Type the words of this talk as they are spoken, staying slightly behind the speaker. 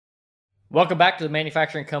Welcome back to the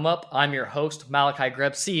Manufacturing Come Up. I'm your host, Malachi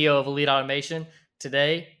Greb, CEO of Elite Automation.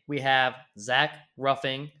 Today, we have Zack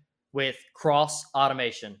Ruffing with Cross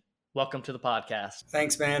Automation. Welcome to the podcast.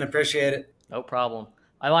 Thanks, man. Appreciate it. No problem.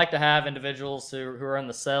 I like to have individuals who are in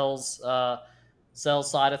the sales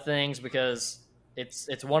side of things because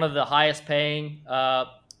it's one of the highest paying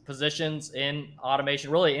positions in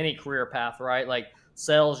automation, really any career path, right? Like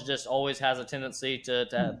sales just always has a tendency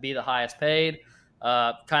to be the highest paid.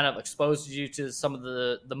 Kind of exposes you to some of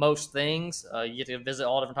the most things. You get to visit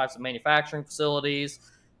all different types of manufacturing facilities,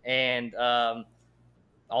 and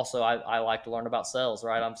also I like to learn about sales.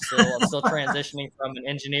 Right, I'm still transitioning from an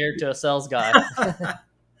engineer to a sales guy.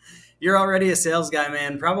 You're already a sales guy,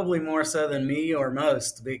 man. Probably more so than me or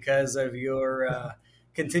most because of your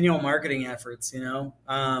continual marketing efforts.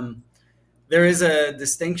 There is a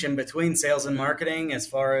distinction between sales and marketing as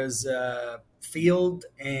far as field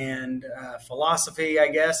and philosophy, I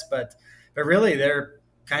guess, but really they're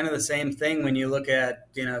kind of the same thing when you look at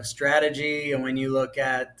strategy, and when you look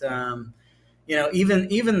at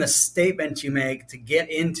even the statement you make to get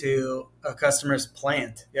into a customer's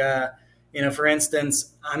plant. For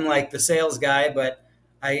instance, I'm like the sales guy, but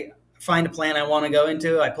I find a plant I want to go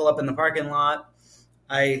into. I pull up in the parking lot.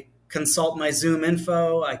 I consult my Zoom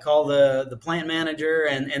info. I call the plant manager,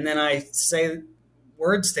 and then I say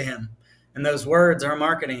words to him. And those words are a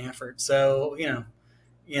marketing effort. So,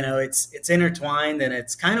 it's intertwined, and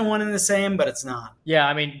it's kind of one and the same, but it's not. Yeah,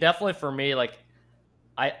 I mean, definitely for me, like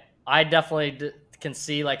I definitely can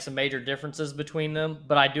see like some major differences between them,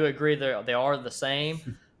 but I do agree they are the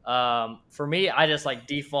same. For me, I just like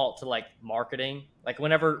default to like marketing. Like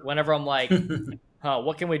whenever I'm like,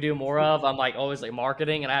 what can we do more of? I'm like always like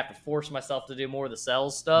marketing, and I have to force myself to do more of the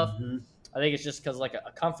sales stuff. Mm-hmm. I think it's just because like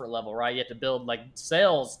a comfort level, right? You have to build like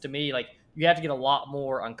sales. To me, like you have to get a lot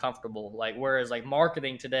more uncomfortable. Like whereas like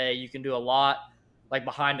marketing today, you can do a lot like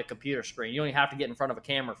behind a computer screen. You don't even have to get in front of a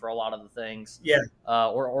camera for a lot of the things. Yeah.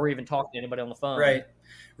 Or even talk to anybody on the phone.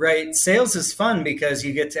 Right. Sales is fun because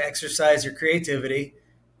you get to exercise your creativity.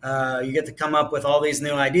 You get to come up with all these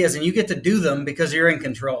new ideas, and you get to do them because you're in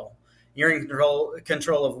control. You're in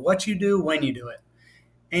control of what you do, when you do it.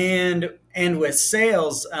 And with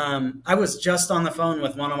sales, I was just on the phone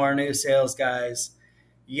with one of our new sales guys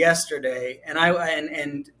yesterday,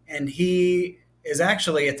 and he is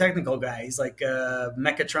actually a technical guy. He's like a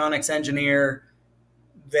mechatronics engineer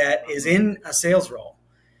that is in a sales role.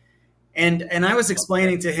 And I was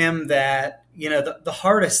explaining to him that, the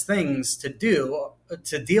hardest things to deal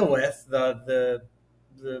with, the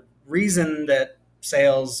reason that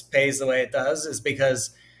sales pays the way it does is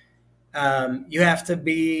because you have to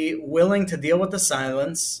be willing to deal with the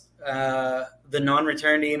silence, the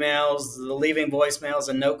non-returned emails, the leaving voicemails,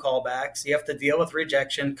 and no callbacks. You have to deal with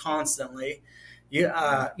rejection constantly.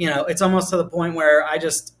 It's almost to the point where I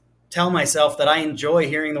just tell myself that I enjoy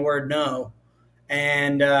hearing the word no,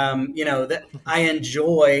 and that I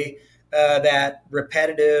enjoy that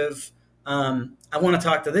repetitive. I want to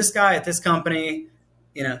talk to this guy at this company.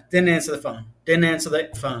 Didn't answer the phone. Didn't answer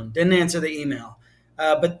the email.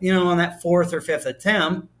 But on that fourth or fifth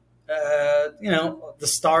attempt, the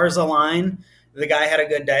stars align. The guy had a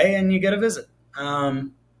good day, and you get a visit.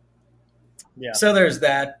 So there's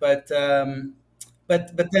that. But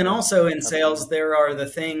then also in sales, there are the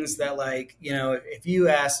things that, like, if you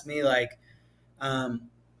ask me, like,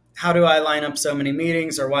 how do I line up so many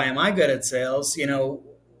meetings, or why am I good at sales?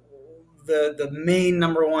 The main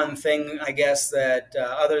number one thing, I guess, that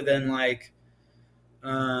other than like,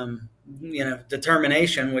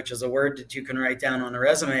 determination, which is a word that you can write down on a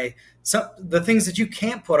resume. So the things that you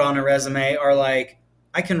can't put on a resume are like,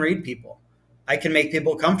 I can read people. I can make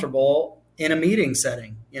people comfortable in a meeting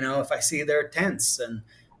setting. If I see they're tense and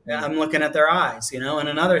I'm looking at their eyes, and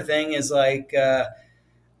another thing is like,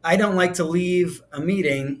 I don't like to leave a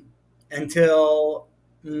meeting until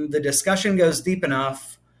the discussion goes deep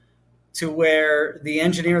enough to where the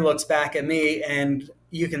engineer looks back at me and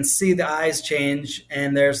you can see the eyes change,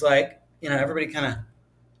 and there's like, everybody kind of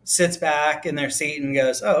sits back in their seat and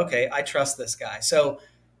goes, oh, okay, I trust this guy. So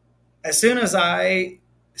as soon as I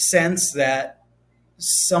sense that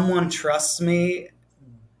someone trusts me,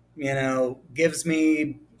 gives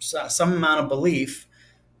me some amount of belief,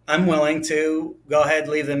 I'm willing to go ahead,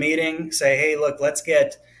 leave the meeting, say, hey, look, let's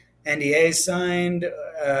get NDAs signed,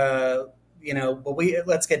 but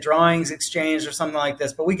let's get drawings exchanged or something like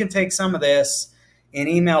this. But we can take some of this in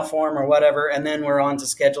email form or whatever, and then we're on to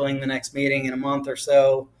scheduling the next meeting in a month or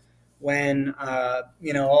so when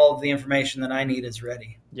all of the information that I need is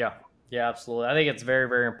ready. Yeah, absolutely. I think it's very,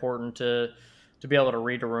 very important to be able to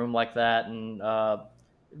read a room like that and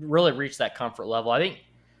really reach that comfort level. I think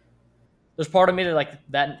there's part of me that like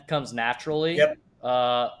that comes naturally, Yep.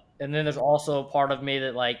 and then there's also part of me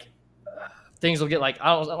that like things will get like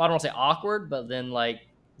I don't want to say awkward, but then like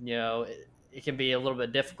it can be a little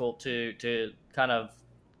bit difficult to kind of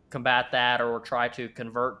combat that or try to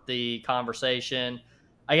convert the conversation.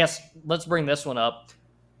 I guess let's bring this one up.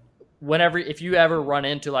 Whenever if you ever run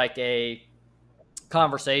into like a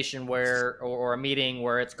conversation where or a meeting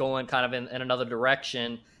where it's going kind of in another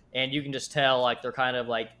direction and you can just tell like they're kind of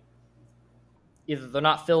like either they're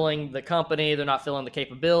not filling the company, they're not filling the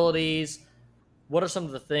capabilities. What are some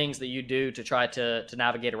of the things that you do to try to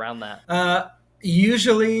navigate around that?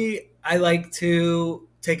 Usually, I like to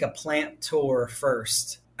take a plant tour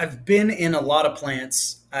first. I've been in a lot of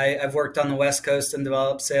plants. I've worked on the West Coast and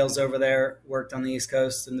developed sales over there. Worked on the East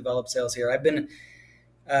Coast and developed sales here.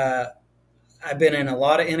 Uh, I've been in a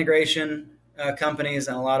lot of integration companies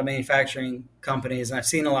and a lot of manufacturing companies, and I've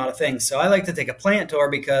seen a lot of things. So I like to take a plant tour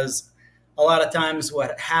because a lot of times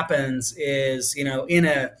what happens is, in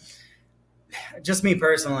a just me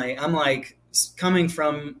personally, I'm like coming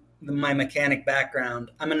from my mechanic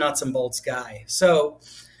background. I'm a nuts and bolts guy. So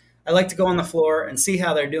I like to go on the floor and see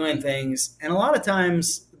how they're doing things. And a lot of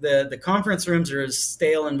times the conference rooms are a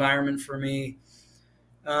stale environment for me.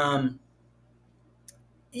 Um,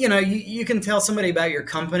 you can tell somebody about your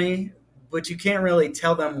company, but you can't really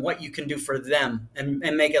tell them what you can do for them and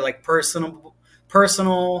make it like personal,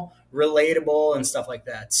 relatable and stuff like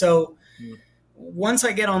that. So once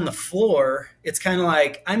I get on the floor, it's kind of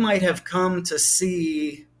like I might have come to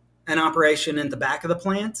see an operation in the back of the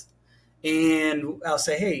plant, and I'll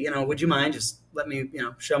say, hey, would you mind just let me,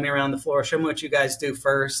 show me around the floor, show me what you guys do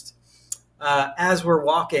first. As we're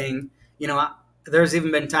walking, there's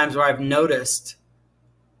even been times where I've noticed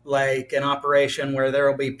like an operation where there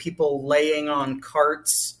will be people laying on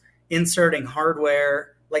carts, inserting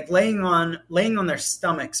hardware, like laying on their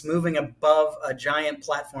stomachs, moving above a giant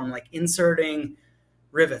platform, like inserting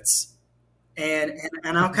rivets. And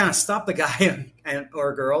I'll kind of stop the guy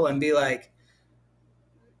or girl and be like,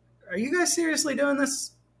 "Are you guys seriously doing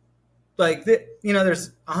this? Like,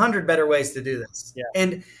 there's 100 better ways to do this." Yeah.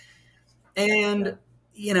 And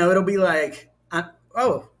it'll be like,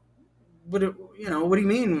 "Oh, what do you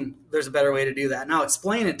mean there's a better way to do that?" And I'll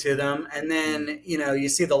explain it to them, and then you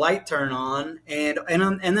see the light turn on, and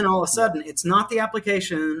then all of a sudden it's not the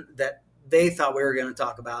application that they thought we were going to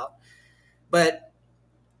talk about, but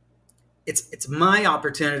it's my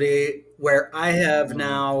opportunity where I have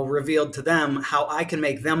now revealed to them how I can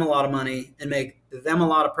make them a lot of money and make them a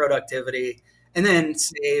lot of productivity, and then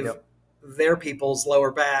save their people's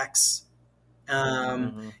lower backs.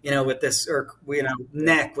 With this,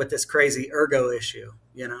 neck with this crazy ergo issue,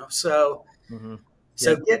 so,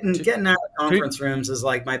 getting out of conference rooms is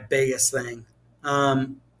like my biggest thing.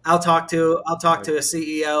 I'll talk to a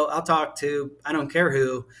CEO. I'll talk to, I don't care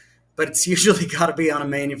who, but it's usually got to be on a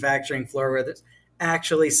manufacturing floor where there's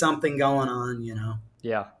actually something going on,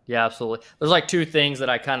 Yeah, absolutely. There's like two things that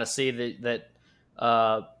I kind of see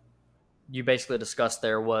that you basically discussed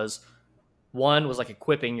there was, one was like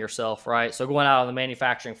equipping yourself, right? So going out on the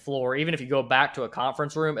manufacturing floor, even if you go back to a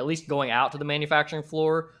conference room, at least going out to the manufacturing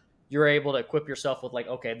floor, you're able to equip yourself with like,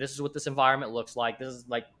 okay, this is what this environment looks like. This is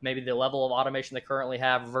like maybe the level of automation they currently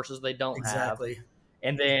have versus they don't have.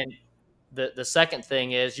 And then the second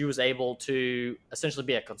thing is you was able to essentially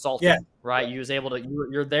be a consultant, right? You was able to,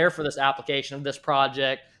 you're there for this application of this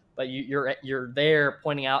project, but you're there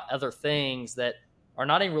pointing out other things that are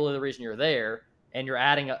not even really the reason you're there. And you're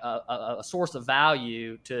adding a source of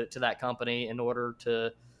value to that company in order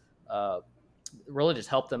to really just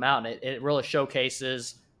help them out. And it really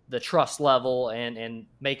showcases the trust level and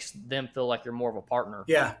makes them feel like you're more of a partner.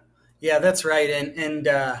 Yeah, that's right. And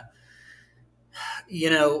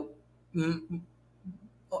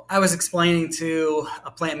I was explaining to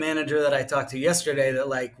a plant manager that I talked to yesterday that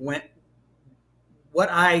like what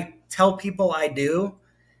I tell people I do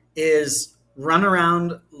is run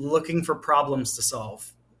around looking for problems to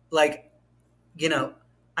solve. Like,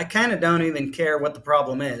 I kind of don't even care what the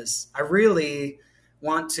problem is. I really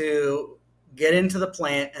want to get into the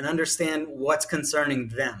plant and understand what's concerning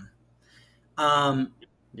them.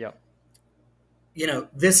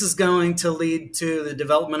 This is going to lead to the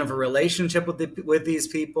development of a relationship with these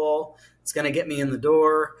people. It's going to get me in the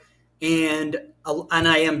door. And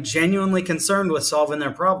I am genuinely concerned with solving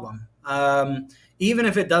their problem. Even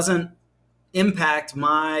if it doesn't impact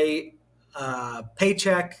my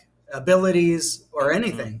paycheck, abilities, or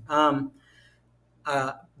anything.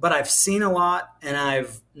 But I've seen a lot and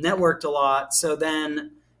I've networked a lot. So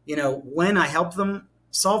then, when I help them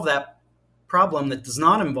solve that problem that does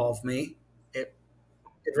not involve me, it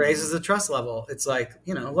raises the trust level. It's like,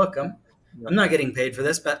 look, Yep. I'm not getting paid for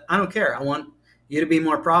this, but I don't care. I want you to be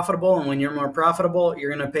more profitable. And when you're more profitable,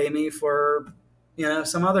 you're going to pay me for,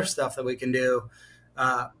 some other stuff that we can do.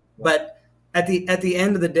 Uh, Yep. but at the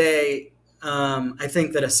end of the day, I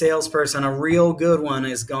think that a salesperson, a real good one,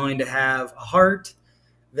 is going to have a heart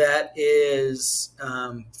that is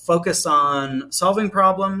focused on solving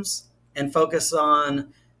problems and focus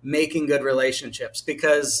on making good relationships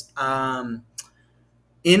because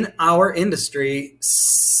in our industry,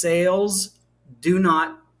 sales do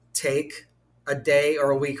not take a day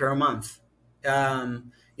or a week or a month.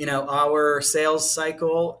 Our sales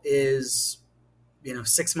cycle is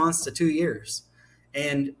 6 months to 2 years,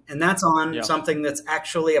 and that's on Yep. something that's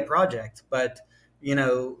actually a project. But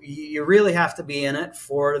you really have to be in it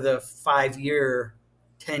for the 5 year,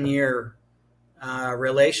 10 year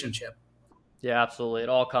relationship. Yeah, absolutely. It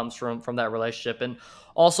all comes from that relationship, and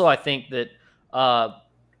also I think that uh,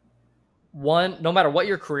 no matter what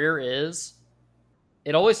your career is,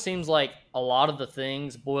 it always seems like a lot of the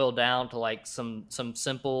things boil down to like some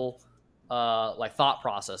simple like thought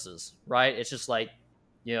processes, right? It's just like,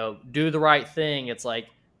 do the right thing. It's like,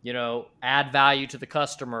 add value to the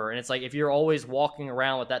customer. And it's like if you're always walking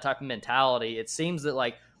around with that type of mentality, it seems that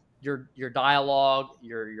like your dialogue,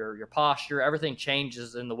 your posture, everything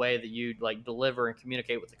changes in the way that you like deliver and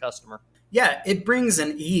communicate with the customer. Yeah, it brings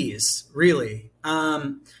an ease, really.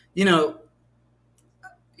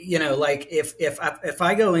 You know, like if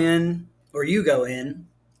I go in or you go in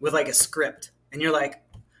with like a script, and you're like,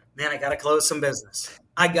 man, I got to close some business.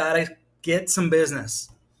 I got to get some business.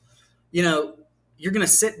 You know, you're going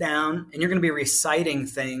to sit down and you're going to be reciting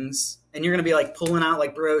things, and you're going to be like pulling out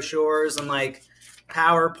like brochures and like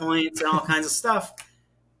PowerPoints and all kinds of stuff.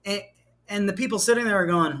 And, and the people sitting there are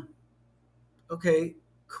going, okay,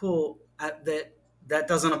 cool. That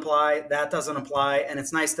doesn't apply. That doesn't apply. And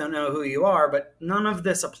it's nice to know who you are, but none of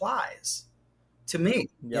this applies to me,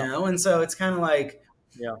 Yeah. And so Yeah. it's kind of like,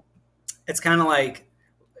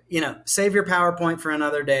 save your PowerPoint for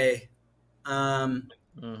another day. Hmm.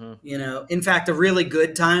 In fact, a really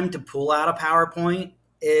good time to pull out a PowerPoint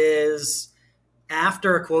is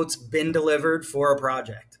after a quote's been delivered for a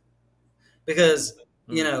project, because,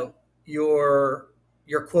 Hmm. you're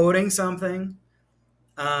quoting something.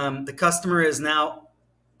 The customer is now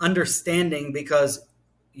understanding because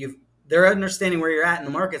they're understanding where you're at in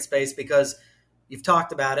the market space because you've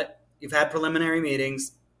talked about it, you've had preliminary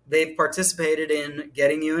meetings, they've participated in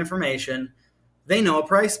getting you information, they know a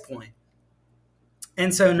price point.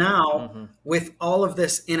 And so now, Hmm. with all of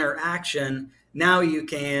this interaction, now you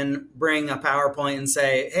can bring a PowerPoint and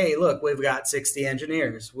say, "Hey, look, we've got 60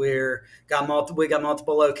 engineers. We got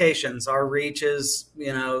multiple locations. Our reach is,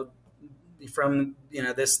 from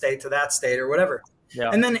this state to that state or whatever." Yeah.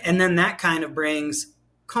 And then that kind of brings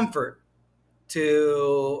comfort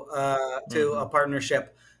to a Hmm.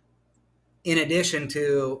 partnership, in addition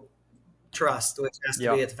to trust, which has to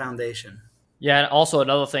Yeah. be at the foundation. Yeah, and also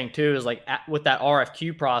another thing too is like with that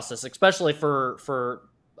RFQ process, especially for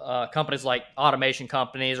companies like automation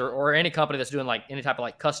companies or any company that's doing like any type of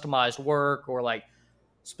like customized work or like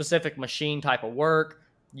specific machine type of work.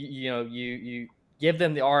 You give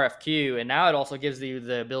them the RFQ, and now it also gives you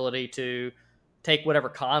the ability to take whatever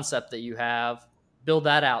concept that you have, build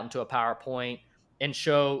that out into a PowerPoint, and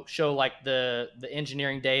show like the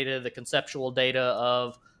engineering data, the conceptual data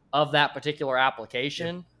of that particular Yep.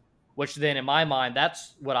 application, which then in my mind,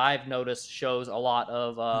 that's what I've noticed shows a lot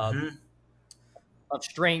Mm-hmm. of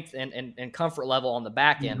strength and comfort level on the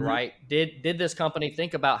back end, Mm-hmm. right? Did this company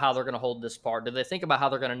think about how they're going to hold this part? Did they think about how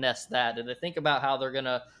they're going to nest that? Did they think about how they're going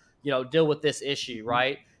to, deal with this issue, Mm-hmm.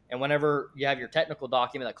 right? And whenever you have your technical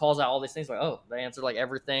document that calls out all these things, like, oh, they answered like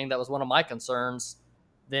everything that was one of my concerns,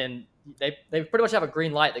 then they pretty much have a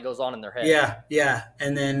green light that goes on in their head. Yeah, yeah,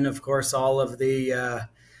 and then of course all of the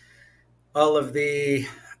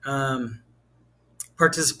um,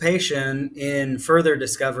 participation in further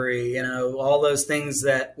discovery. All those things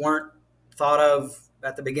that weren't thought of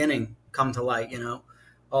at the beginning come to light.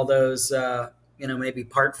 All those maybe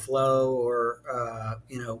part flow or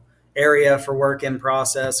area for work in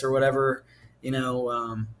process or whatever.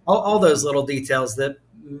 All those little details that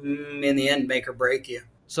in the end make or break you.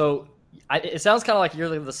 So it sounds kind of like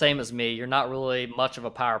you're the same as me. You're not really much of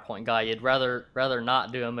a PowerPoint guy. You'd rather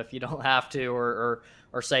not do them if you don't have to, or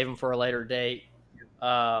save them for a later date.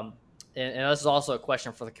 And this is also a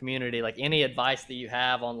question for the community. Like any advice that you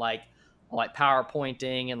have on like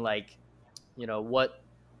PowerPointing and like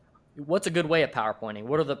what's a good way of PowerPointing?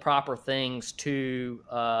 What are the proper things to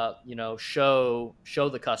show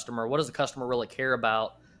the customer? What does the customer really care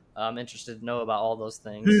about I'm interested to know about all those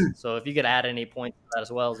things. So if you could add any points to that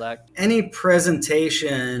as well, Zach. Any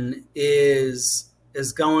presentation is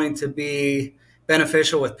going to be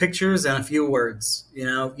beneficial with pictures and a few words.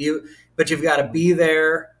 But you've got to be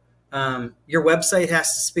there. Your website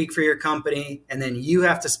has to speak for your company, and then you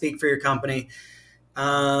have to speak for your company.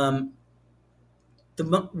 One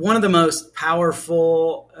of the most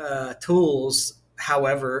powerful tools,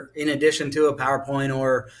 however, in addition to a PowerPoint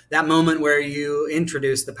or that moment where you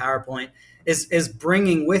introduce the PowerPoint, is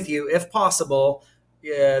bringing with you, if possible,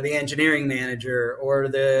 the engineering manager or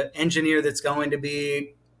the engineer that's going to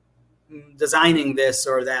be designing this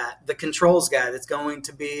or that, the controls guy that's going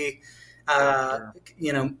to be,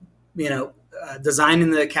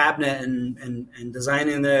 designing the cabinet and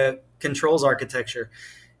designing the controls architecture.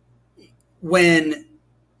 When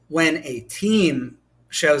a team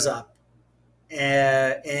shows up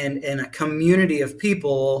and a community of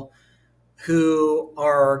people who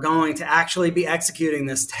are going to actually be executing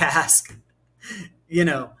this task,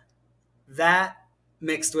 that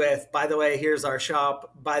mixed with, by the way, here's our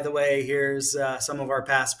shop, by the way, here's some of our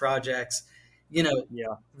past projects,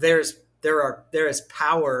 there is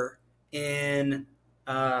power in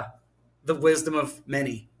the wisdom of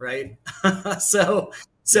many, right? So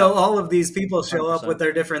all of these people show 100%. up with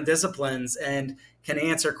their different disciplines and can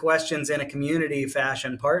answer questions in a community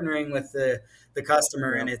fashion, partnering with the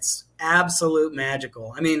customer, and it's absolute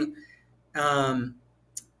magical. I mean,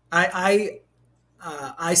 I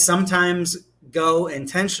sometimes go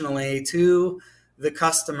intentionally to the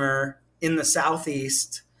customer in the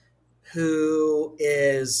Southeast who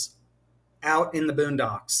is out in the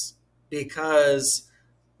boondocks because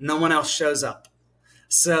no one else shows up.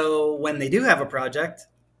 So when they do have a project,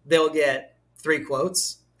 they'll get 3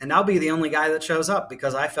 quotes, and I'll be the only guy that shows up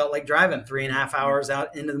because I felt like driving 3.5 hours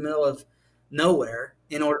out into the middle of nowhere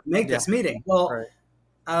in order to make this meeting. Well,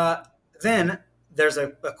 then there's a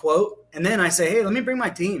quote, and then I say, hey, let me bring my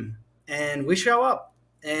team, and we show up,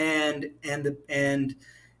 and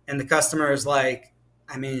the customer is like,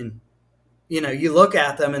 I mean, you look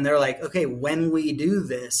at them and they're like, okay, when we do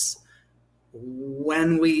this,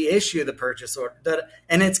 when we issue the purchase order,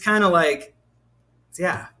 and it's kind of like,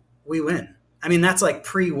 yeah, we win. I mean, that's like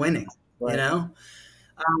pre-winning, Right.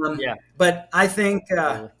 But I think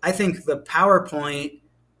the PowerPoint,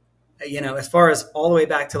 as far as all the way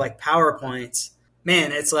back to like PowerPoints,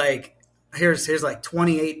 man, it's like here's like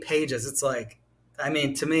 28 pages. It's like, I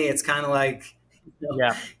mean, to me, it's kind of like,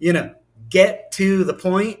 get to the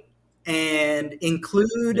point and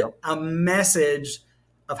include a message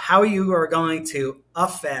of how you are going to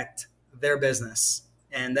affect their business,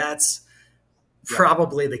 and that's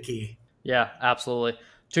probably the key. Yeah, absolutely.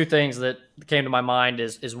 2 things that came to my mind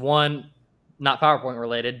is one, not PowerPoint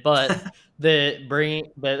related, but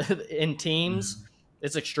in teams,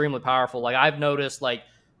 it's extremely powerful. Like I've noticed, like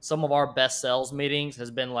some of our best sales meetings has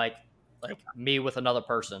been like me with another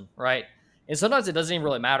person, right? And sometimes it doesn't even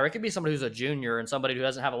really matter. It could be somebody who's a junior and somebody who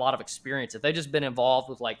doesn't have a lot of experience. If they've just been involved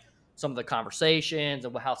with like some of the conversations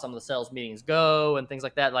and how some of the sales meetings go and things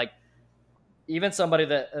like that, like even somebody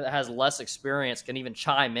that has less experience can even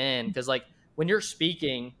chime in, because like when you're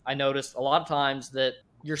speaking, I noticed a lot of times that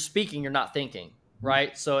you're speaking, you're not thinking,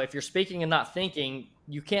 right? So if you're speaking and not thinking,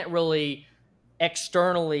 you can't really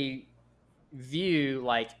externally view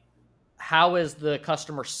like how is the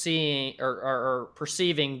customer seeing or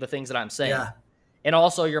perceiving the things that I'm saying. Yeah. And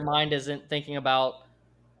also your mind isn't thinking about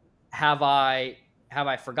have I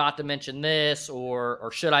forgot to mention this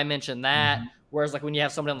or should I mention that? Whereas like when you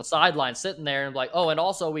have somebody on the sideline sitting there and like, oh, and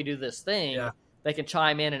also we do this thing, they can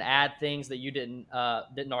chime in and add things that you didn't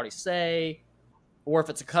already say. Or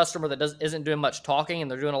if it's a customer that isn't doing much talking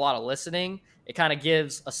and they're doing a lot of listening, it kind of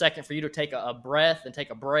gives a second for you to take a breath and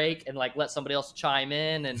take a break and like let somebody else chime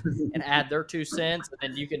in and add their 2 cents, and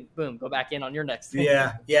then you can boom go back in on your next thing.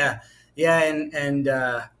 And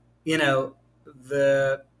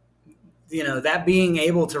that being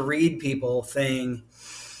able to read people thing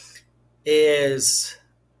is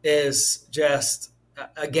just,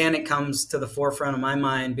 again, it comes to the forefront of my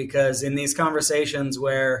mind, because in these conversations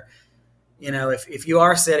where if you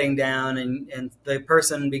are sitting down and the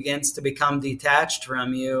person begins to become detached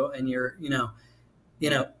from you, and you're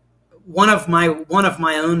one of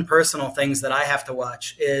my own personal things that I have to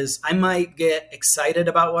watch is I might get excited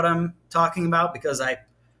about what I'm talking about because I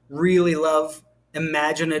really love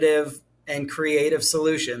imaginative and creative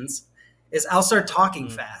solutions, is I'll start talking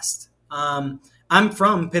fast. I'm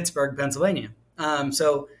from Pittsburgh, Pennsylvania.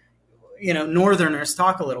 So Northerners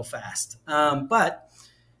talk a little fast. But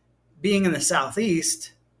being in the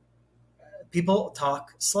Southeast, people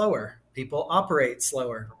talk slower. People operate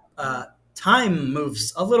slower. time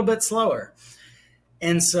moves a little bit slower.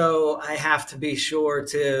 And so I have to be sure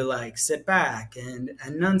to like sit back and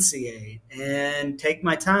enunciate and take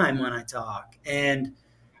my time when I talk. Mm.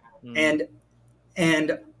 And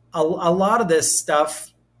and a lot of this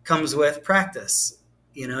stuff comes with practice.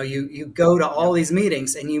 You go to all Yep. these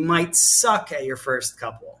meetings and you might suck at your first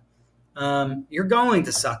couple. You're going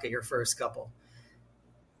to suck at your first couple.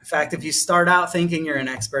 In fact, if you start out thinking you're an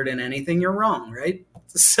expert in anything, you're wrong, right?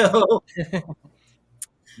 So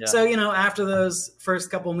Yeah. so after those first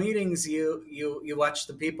couple meetings, you watch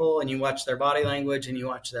the people and you watch their body language and you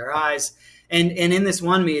watch their eyes. And in this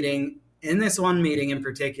one meeting in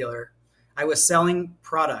particular, I was selling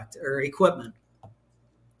product or equipment,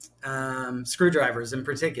 screwdrivers in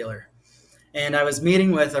particular. And I was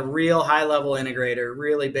meeting with a real high level integrator,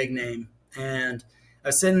 really big name. And I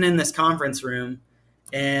was sitting in this conference room,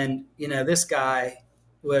 and this guy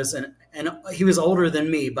and he was older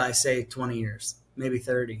than me by say 20 years, maybe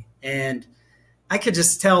 30. And I could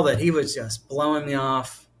just tell that he was just blowing me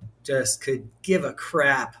off, just could give a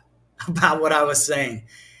crap about what I was saying.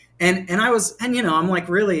 And I'm like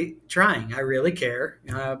really trying. I really care.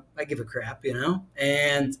 I give a crap,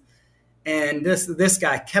 and this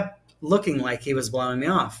guy kept looking like he was blowing me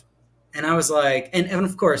off. And I was like, and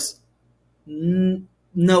of course,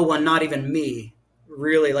 no one, not even me,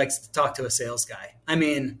 really likes to talk to a sales guy. I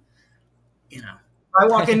mean, if I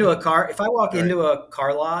walk Right. into a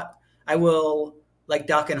car lot, I will like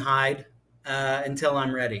duck and hide until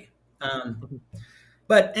I'm ready. Um,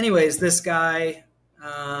 but anyways, this guy,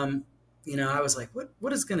 I was like,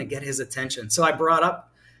 what is going to get his attention? So I brought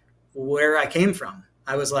up where I came from.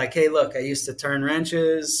 I was like, hey, look, I used to turn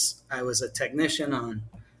wrenches. I was a technician on,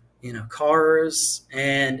 cars.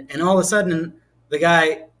 And all of a sudden the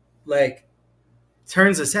guy like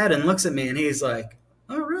turns his head and looks at me and he's like,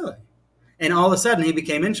 oh, really? And all of a sudden he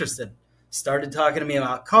became interested, started talking to me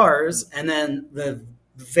about cars. And then the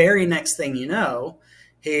very next thing you know,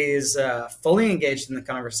 he's fully engaged in the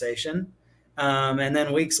conversation. And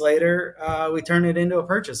then weeks later, we turned it into a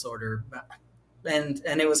purchase order. And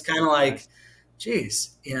it was kind of like, Nice.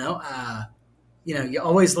 geez, you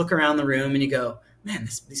always look around the room and you go, man,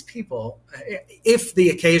 these people, if the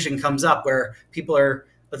occasion comes up where people are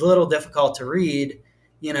a little difficult to read,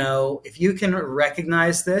 if you can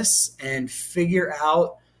recognize this and figure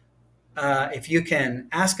out, if you can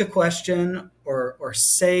ask a question or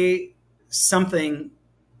say something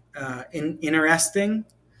interesting,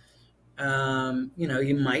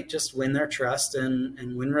 you might just win their trust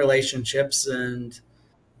and win relationships Yep.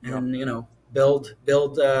 and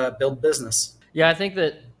build business. Yeah, I think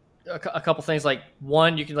that a couple things, like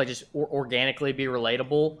one, you can like just organically be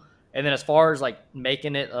relatable, and then as far as like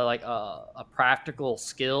making it like a practical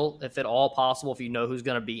skill, if at all possible, if you know who's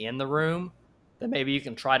going to be in the room, then maybe you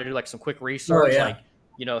can try to do like some quick Oh research, yeah. like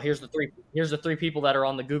here's the three people that are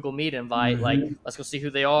on the Google Meet invite. Like, Mm-hmm. let's go see who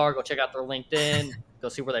they are. Go check out their LinkedIn. Go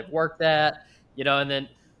see where they've worked at. And then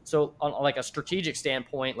so on like a strategic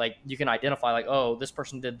standpoint, like you can identify like, oh, this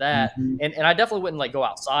person did that, Mm-hmm. and I definitely wouldn't like go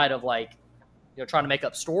outside of like trying to make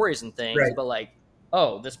up stories and things, Right. but like,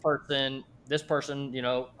 oh, this person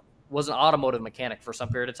was an automotive mechanic for some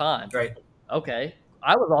period of time. Right. Okay,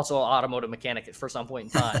 I was also an automotive mechanic for some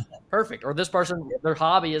point in time. Perfect. Or this person, their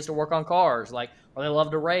hobby is to work on cars, like, or they love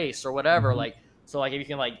to race or whatever. Mm-hmm. Like, so like if you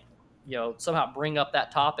can like somehow bring up that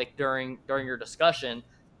topic during your discussion,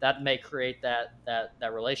 that may create that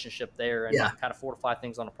relationship there and Yeah. kind of fortify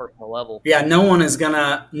things on a personal level. Yeah. No one is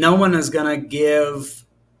gonna give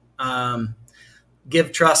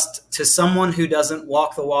trust to someone who doesn't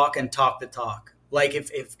walk the walk and talk the talk. Like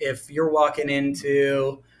if you're walking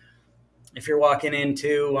into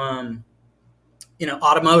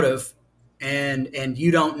automotive, and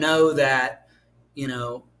you don't know that,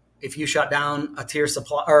 if you shut down a tier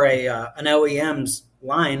supply or an OEM's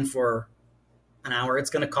line for an hour, it's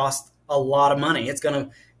going to cost a lot of money. It's going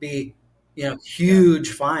to be Yeah.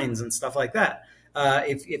 huge fines and stuff like that.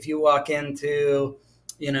 If you walk into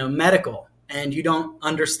medical and you don't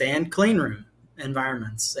understand clean room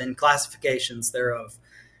environments and classifications thereof,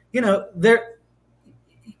 they're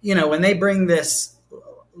when they bring this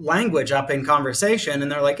language up in conversation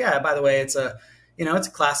and they're like, yeah, by the way, it's a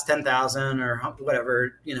class 10,000 or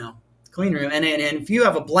whatever, clean room. And if you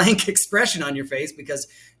have a blank expression on your face because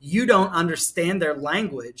you don't understand their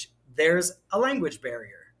language, there's a language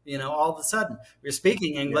barrier. All of a sudden you're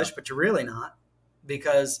speaking Yeah. English, but you're really not,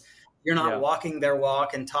 because you're not Yeah. walking their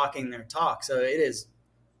walk and talking their talk. So it is,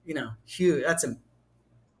 huge. That's a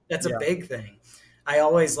Yeah. big thing. I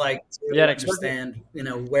always like Yeah, to and especially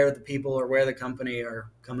understand, where the people or where the company are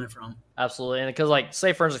coming from. absolutely, and because like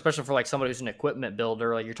say for instance, especially for like somebody who's an equipment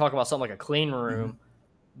builder, like you're talking about something like a clean Hmm. room.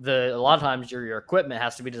 A lot of times your equipment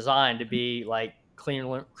has to be designed to be like clean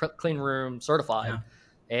room certified,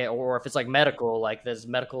 Yeah. or if it's like medical, like this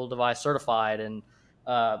medical device certified, and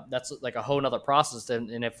that's like a whole nother process.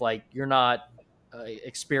 And if like you're not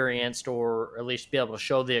experienced, or at least be able to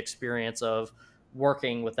show the experience of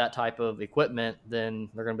working with that type of equipment, then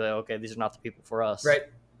they're going to be like, okay, these are not the people for us. Right.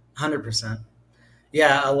 100%.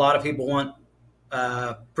 Yeah. A lot of people want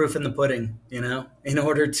proof in the pudding, Yeah. in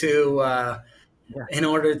order to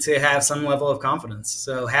have some level of confidence.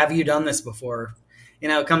 So have you done this before?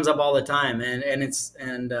 It comes up all the time, and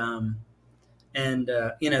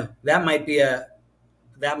that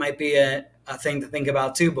might be a thing to think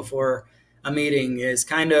about too before a meeting is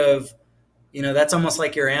kind of, that's almost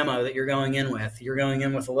like your ammo that you're going in with. You're going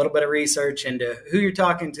in with a little bit of research into who you're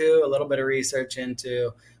talking to, a little bit of research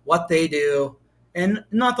into what they do, and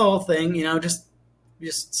not the whole thing.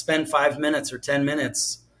 Just spend 5 minutes or 10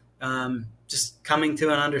 minutes, just coming to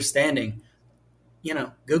an understanding.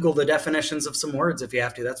 Google the definitions of some words if you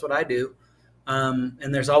have to. That's what I do.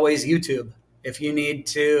 And there's always YouTube if you need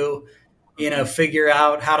to, figure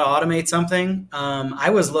out how to automate something. I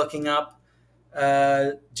was looking up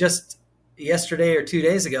just yesterday or 2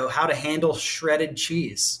 days ago how to handle shredded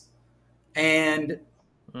cheese and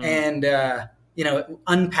Mm, and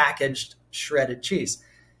unpackaged shredded cheese.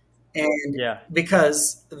 And yeah.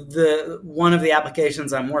 because the one of the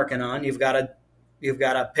applications I'm working on, you've got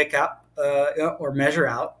to pick up or measure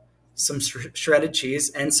out some shredded cheese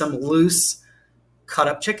and some loose cut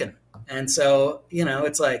up chicken. And so,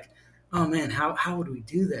 it's like, oh man, how would we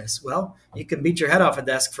do this? Well, you can beat your head off a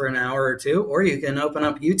desk for an hour or two, or you can open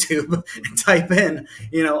up YouTube and type in,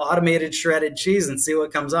 automated shredded cheese and see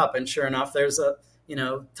what comes up. And sure enough, there's a,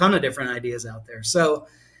 ton of different ideas out there. So,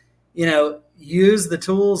 use the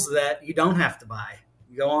tools that you don't have to buy.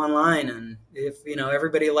 You go online, and if,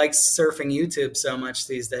 everybody likes surfing YouTube so much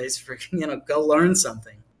these days, go learn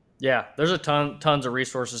something. Yeah, there's a tons of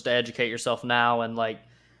resources to educate yourself now, and like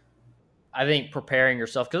I think preparing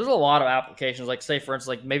yourself, because there's a lot of applications. Like say for instance,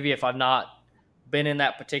 like maybe if I've not been in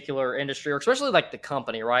that particular industry, or especially like the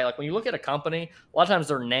company, right? Like when you look at a company, a lot of times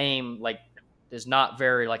their name like is not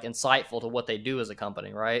very like insightful to what they do as a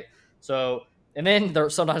company, right? So and then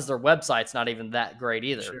sometimes their website's not even that great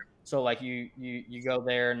either. Sure. So like you go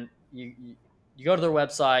there and you go to their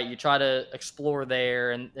website, you try to explore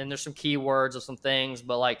there, and there's some keywords of some things,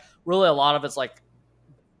 but like really a lot of it's like,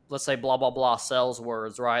 let's say blah blah blah sales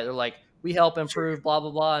words, right? They're like, we help Sure. improve blah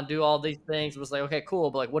blah blah and do all these things. It was like, okay, cool,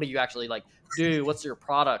 but like what do you actually like do? What's your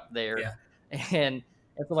product there? Yeah. and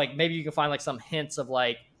and so like maybe you can find like some hints of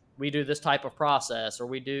like, we do this type of process, or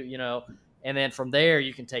we do, and then from there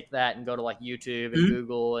you can take that and go to like YouTube and Mhm.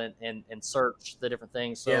 Google and search the different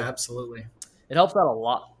things. Yeah, So absolutely. it helps out a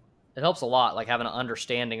lot. It helps a lot, like having an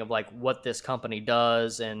understanding of like what this company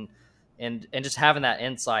does, and just having that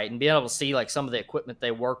insight and being able to see like some of the equipment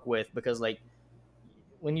they work with, because like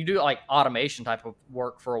when you do like automation type of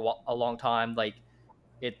work for a long time, like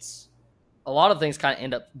it's a lot of things kind of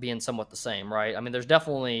end up being somewhat the same, right? I mean, there's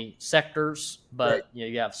definitely sectors, Right. but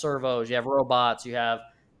you have servos, you have robots, you have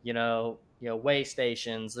weigh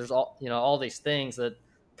stations. There's all these things that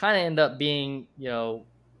kind of end up being I'm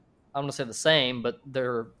gonna say the same, but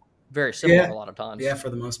they're very similar Yeah. a lot of Yeah, times. for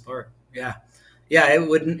the most part. Yeah. Yeah, it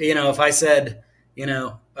wouldn't, if I said,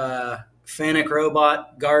 Fanic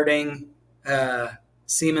robot guarding,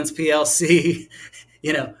 Siemens PLC,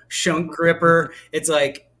 shunt gripper, it's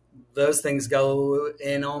like those things go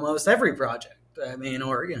in almost every project. I mean,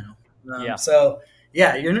 or, Yeah. so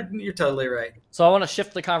yeah, you're totally right. So I want to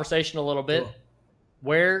shift the conversation a little bit.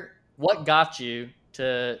 Cool. What got you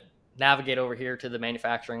to navigate over here to the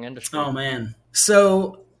manufacturing Oh industry? man.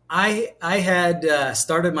 So I had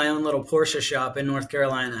started my own little Porsche shop in North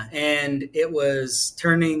Carolina, and it was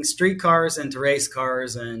turning street cars into race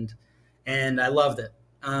cars, and I loved it.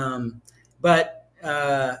 But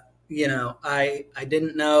I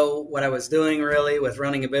didn't know what I was doing really with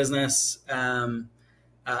running a business.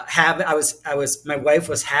 Have I was my wife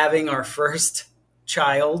was having our first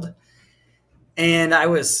child, and I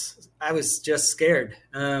was just scared.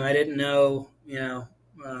 I didn't know,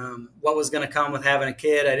 what was going to come with having a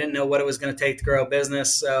kid. I didn't know what it was going to take to grow a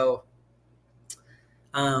business. So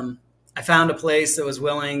I found a place that was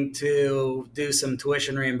willing to do some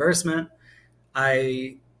tuition reimbursement.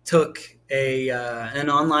 I took an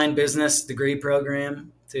online business degree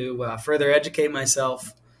program to further educate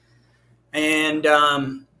myself, and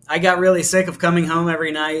I got really sick of coming home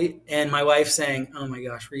every night and my wife saying, "Oh my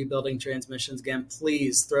gosh, rebuilding transmissions again.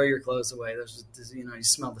 Please throw your clothes away. You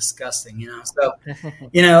smell disgusting, So,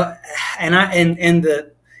 you know, and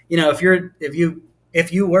the,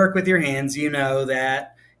 if you work with your hands,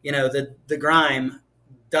 that, the grime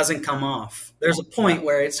doesn't come off. There's a point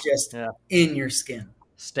where it's just in your skin.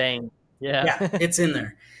 Stain. Yeah. Yeah, it's in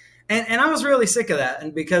there. And I was really sick of that.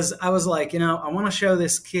 And because I was like, I want to show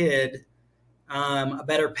this kid a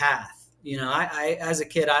better path. I as a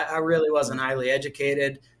kid, I really wasn't highly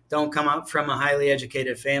educated. Don't come up from a highly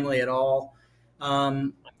educated family at all.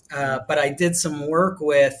 But I did some work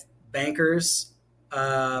with bankers,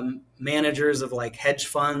 managers of like hedge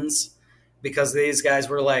funds, because these guys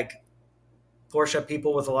were like Porsche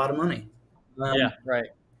people with a lot of money. Yeah.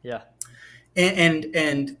 Right. Yeah.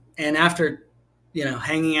 And after,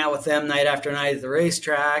 hanging out with them night after night at the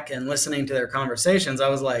racetrack and listening to their conversations, I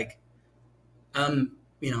was like, I'm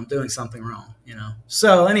doing something wrong,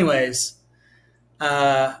 So anyways,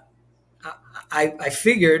 I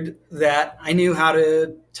figured that I knew how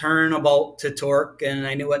to turn a bolt to torque, and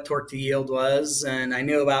I knew what torque to yield was, and I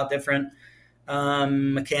knew about different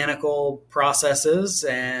mechanical processes,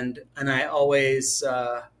 and I always,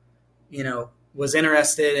 was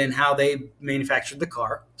interested in how they manufactured the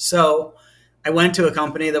car. So I went to a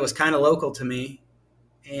company that was kind of local to me,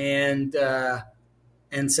 and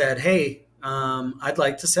said, "Hey, I'd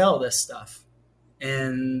like to sell this stuff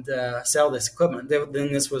and sell this equipment."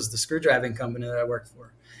 Then this was the screw driving company that I worked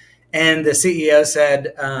for. And the CEO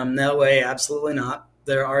said, "No way, absolutely not.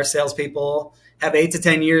 There are salespeople have 8 to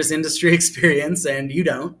 10 years industry experience, and you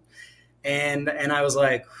don't." And I was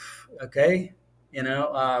like, okay,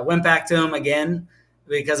 went back to him again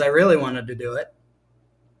because I really wanted to do it.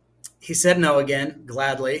 He said no again,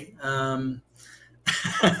 gladly.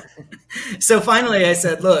 So finally I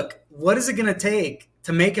said, "Look, what is it going to take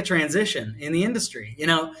to make a transition in the industry?"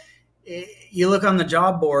 You look on the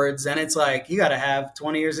job boards and it's like, you got to have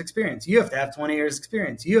 20 years experience. You have to have 20 years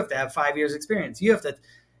experience. You have to have 5 years experience. You have to.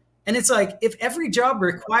 And it's like, if every job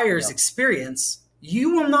requires experience,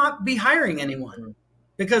 you will not be hiring anyone,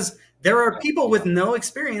 because there are people with no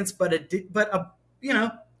experience, but a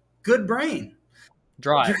good brain.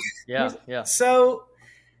 Drive. Yeah. Yeah. So,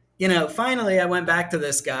 finally I went back to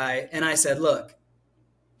this guy and I said, "Look,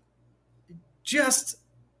 just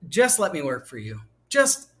let me work for you.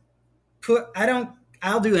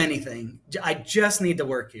 I'll do anything. I just need to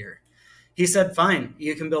work here." He said, "Fine,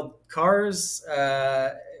 you can build cars.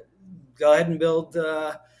 Go ahead and build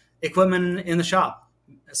equipment in the shop."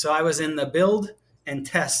 So I was in the build and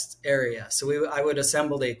test area. So I would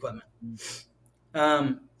assemble the equipment.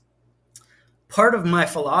 Part of my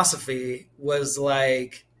philosophy was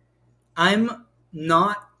like, I'm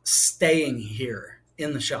not staying here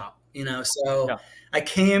in the shop, so yeah. I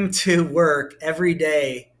came to work every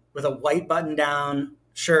day with a white button-down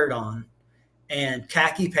shirt on and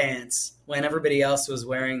khaki pants when everybody else was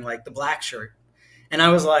wearing like the black shirt. And I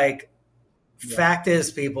was like, fact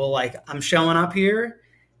is, people, like, I'm showing up here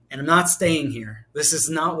and I'm not staying here. This is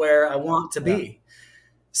not where I want to be.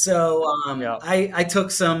 So I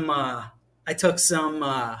took some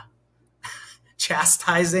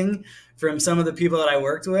chastising from some of the people that I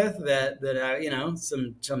worked with, that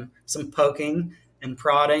some poking and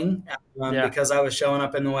prodding because I was showing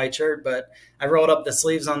up in the white shirt, but I rolled up the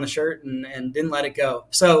sleeves on the shirt and didn't let it go.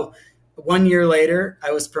 So 1 year later,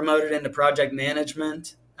 I was promoted into project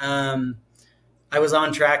management. I was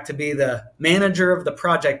on track to be the manager of the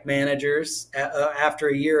project managers after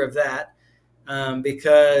a year of that,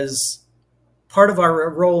 because part of our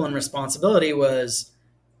role and responsibility was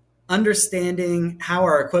understanding how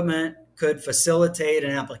our equipment could facilitate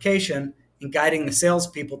an application and guiding the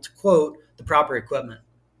salespeople to quote the proper equipment.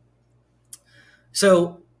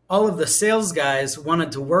 So all of the sales guys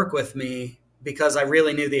wanted to work with me because I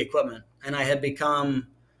really knew the equipment, and I had become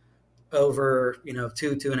over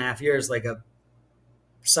 2.5 years like a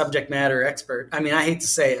subject matter expert. I mean, I hate to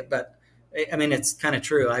say it, but I mean, it's kind of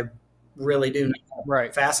true. I really do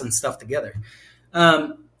fasten stuff together.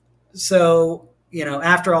 So,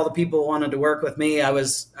 after all the people wanted to work with me, I kind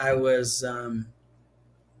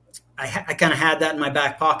of had that in my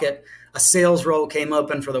back pocket. A sales role came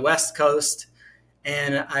open for the West Coast,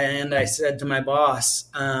 and I said to my boss,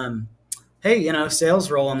 "Hey,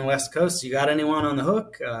 sales role on the West Coast. You got anyone on the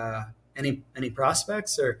hook? Any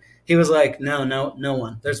prospects?" Or he was like, no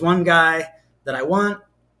one. There's one guy that I want,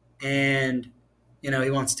 and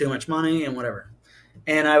he wants too much money and whatever.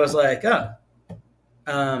 And I was like, why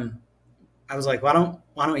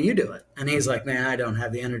don't you do it? And he's like, "Man, I don't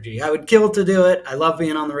have the energy. I would kill to do it. I love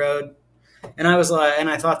being on the road." And I was like, and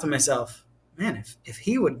I thought to myself, man, if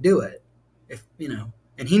he would do it, if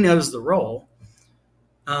and he knows the role,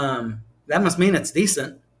 that must mean it's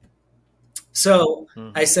decent. So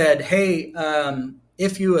I said, hey,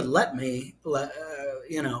 if you would let me,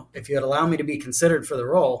 if you would allow me to be considered for the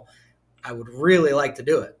role, I would really like to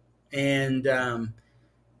do it. And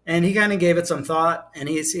he kind of gave it some thought, and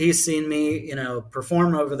he's seen me,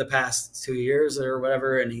 perform over the past 2 years or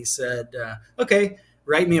whatever. And he said, okay,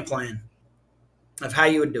 write me a plan of how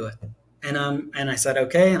you would do it. And I said,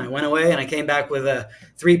 okay. And I went away and I came back with a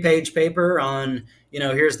 3-page paper on,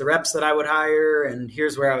 here's the reps that I would hire, and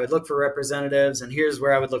here's where I would look for representatives, and here's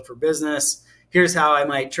where I would look for business. Here's how I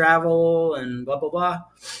might travel, and blah, blah, blah.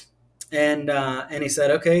 And he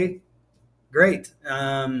said, okay, great.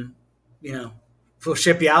 We'll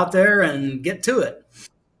ship you out there and get to it.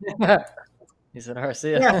 He said, all right,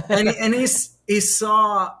 see ya. Yeah. And he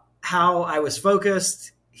saw how I was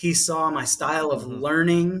focused. He saw my style of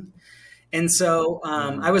learning. And so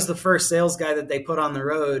I was the first sales guy that they put on the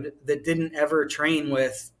road that didn't ever train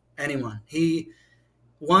with anyone. He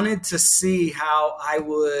wanted to see how I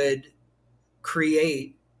would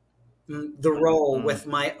create the role with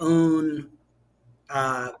my own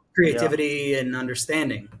creativity and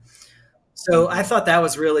understanding. So I thought that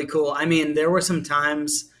was really cool. I mean, there were some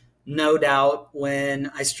times, no doubt, when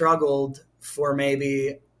I struggled for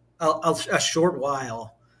maybe a short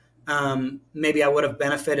while. Maybe I would have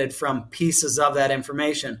benefited from pieces of that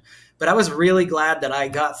information. But I was really glad that I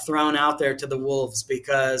got thrown out there to the wolves,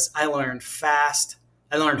 because I learned fast.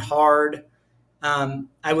 I learned hard.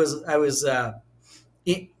 I was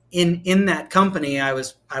in that company. I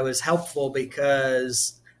was helpful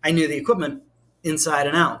because I knew the equipment inside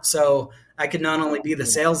and out. So I could not only be the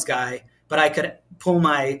sales guy, but I could pull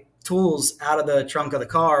my tools out of the trunk of the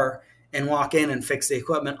car and walk in and fix the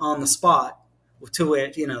equipment on the spot. To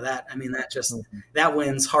it, that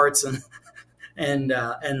wins hearts and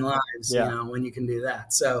lives, when you can do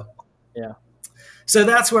that. So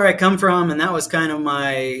that's where I come from, and that was kind of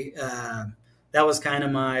my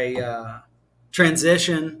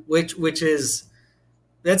transition, which is,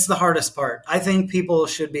 that's the hardest part. I think people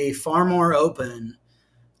should be far more open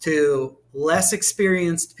to less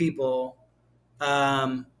experienced people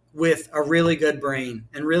with a really good brain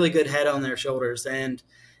and really good head on their shoulders. And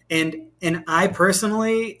I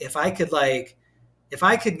personally, if I could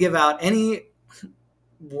give out any,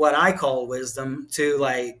 what I call wisdom to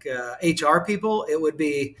HR people, it would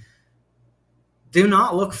be, do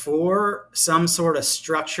not look for some sort of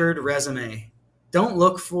structured resume. Don't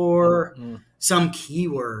look for some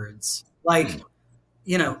keywords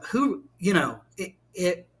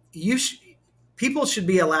people should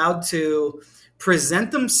be allowed to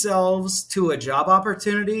present themselves to a job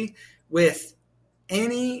opportunity with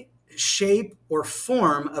any shape or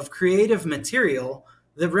form of creative material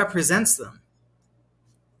that represents them.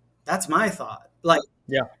 That's my thought.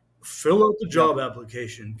 Fill out the job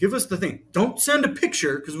application. Give us the thing. Don't send a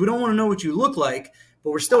picture, because we don't want to know what you look like,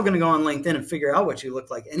 but we're still going to go on LinkedIn and figure out what you look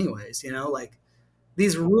like anyways.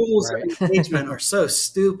 These rules of engagement are so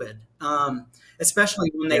stupid,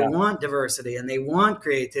 especially when they want diversity and they want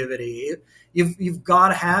creativity. You've got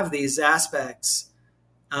to have these aspects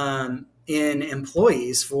in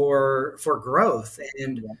employees for growth,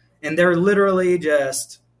 and they're literally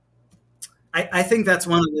just, I think that's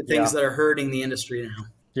one of the things that are hurting the industry now.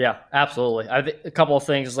 Yeah, absolutely. I think a couple of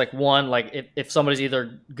things is one, if somebody's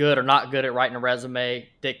either good or not good at writing a resume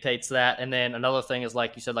dictates that. And then another thing is,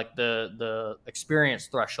 like you said, the experience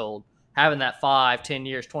threshold, having that 5, 10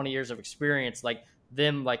 years, 20 years of experience,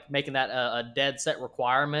 them making that a dead set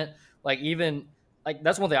requirement.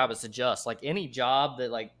 That's one thing I would suggest, any job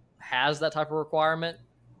that has that type of requirement,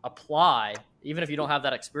 apply, even if you don't have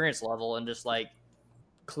that experience level, and just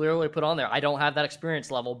clearly put on there, I don't have that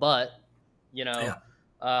experience level, but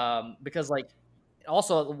because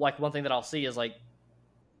also one thing that I'll see is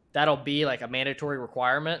that'll be a mandatory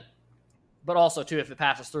requirement, but also too, if it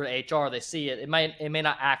passes through HR, they see it. It may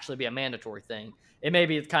not actually be a mandatory thing. It may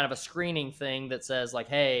be kind of a screening thing that says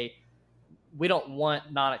hey, we don't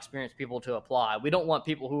want non-experienced people to apply. We don't want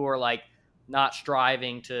people who are not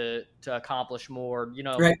striving to accomplish more,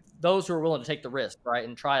 right. Those who are willing to take the risk, right,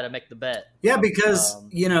 and try to make the bet. Yeah, because,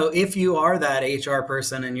 if you are that HR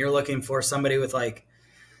person and you're looking for somebody with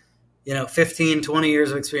 15, 20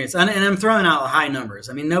 years of experience, and I'm throwing out high numbers.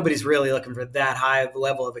 I mean, nobody's really looking for that high of a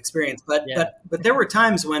level of experience, but there were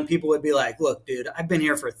times when people would be like, look, dude, I've been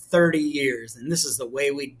here for 30 years and this is the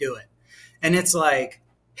way we do it. And it's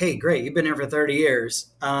hey, great, you've been here for 30 years.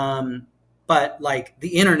 But the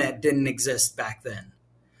internet didn't exist back then.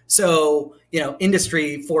 So,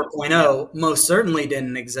 Industry 4.0 most certainly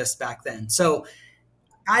didn't exist back then. So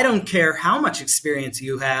I don't care how much experience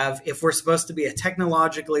you have if we're supposed to be a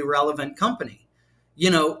technologically relevant company.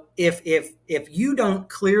 If you don't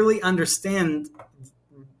clearly understand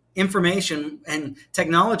information and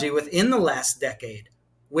technology within the last decade,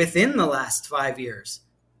 within the last 5 years,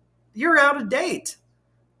 you're out of date.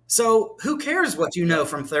 So who cares what you know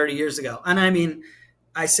from 30 years ago? And I mean,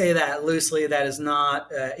 I say that loosely. That is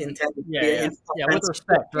not intended to be an Yeah, with offensive.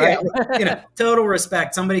 respect, right? Total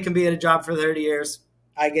respect. Somebody can be at a job for 30 years.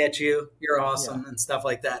 I get you. You're awesome and stuff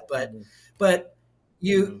like that. But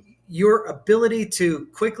your ability to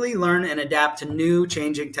quickly learn and adapt to new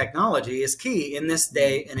changing technology is key in this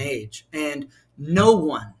day and age. And no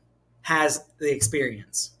one has the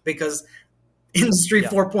experience because Industry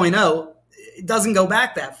 4.0 it doesn't go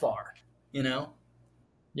back that far,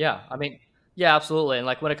 Yeah, I mean, yeah, absolutely. And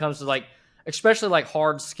like when it comes to like, especially like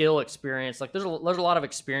hard skill experience, like there's a lot of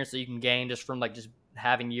experience that you can gain just from like just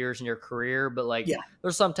having years in your career. But like,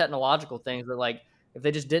 there's some technological things that like if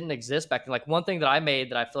they just didn't exist back then. Like one thing that I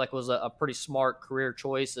made that I feel like was a pretty smart career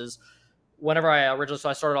choice is whenever I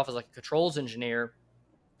started off as like a controls engineer,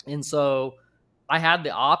 and so I had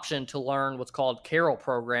the option to learn what's called Carol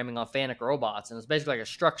programming on Fanuc robots, and it's basically like a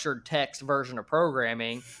structured text version of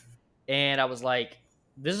programming. And I was like,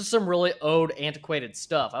 this is some really old, antiquated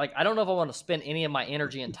stuff. I don't know if I want to spend any of my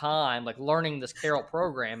energy and time like learning this Carol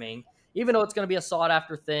programming, even though it's going to be a sought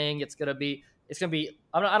after thing. It's going to be.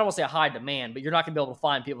 I don't want to say a high demand, but you're not going to be able to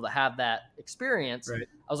find people that have that experience. Right.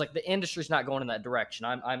 I was like, the industry's not going in that direction.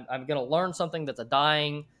 I'm going to learn something that's a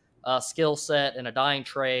dying skill set and a dying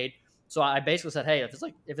trade. So I basically said, hey,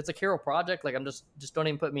 if it's a Carol project, like I'm just don't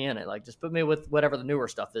even put me in it. Like just put me with whatever the newer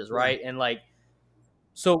stuff is, right? And like.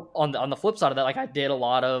 So on the flip side of that, like I did a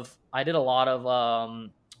lot of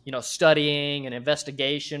studying and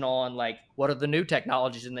investigation on like what are the new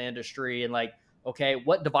technologies in the industry and like, okay,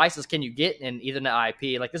 what devices can you get in Ethernet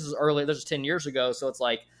IP? Like this is 10 years ago. So it's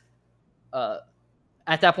like,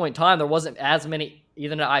 at that point in time, there wasn't as many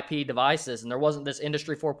Ethernet IP devices and there wasn't this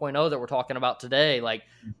Industry 4.0 that we're talking about today. Like,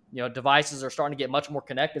 devices are starting to get much more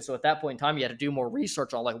connected. So at that point in time, you had to do more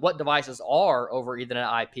research on like what devices are over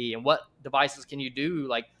Ethernet IP and what devices can you do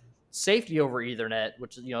like safety over Ethernet,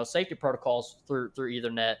 which is, safety protocols through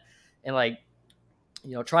Ethernet and like,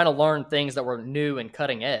 trying to learn things that were new and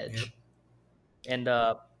cutting edge. Yep.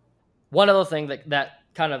 And one other thing that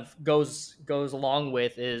kind of goes along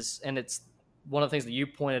with is, and it's one of the things that you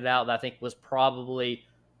pointed out that I think was probably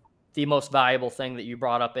the most valuable thing that you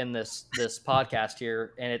brought up in this podcast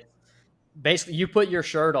here. And it basically, you put your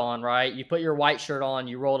shirt on, right? You put your white shirt on,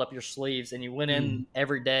 you rolled up your sleeves and you went in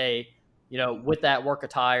every day, with that work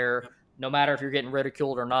attire, no matter if you're getting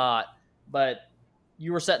ridiculed or not, but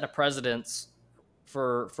you were setting a precedence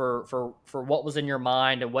for what was in your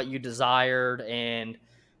mind and what you desired. And,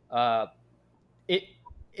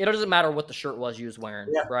 it doesn't matter what the shirt was you was wearing,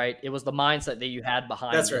 right? It was the mindset that you had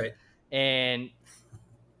behind it. That's right. And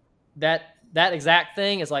that exact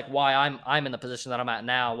thing is like why I'm in the position that I'm at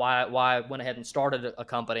now, why I went ahead and started a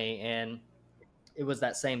company. And it was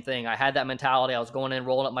that same thing. I had that mentality. I was going in,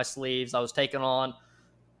 rolling up my sleeves. I was taking on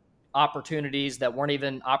opportunities that weren't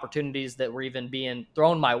even opportunities that were even being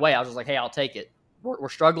thrown my way. I was just like, hey, I'll take it. We're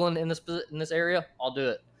struggling in this area. I'll do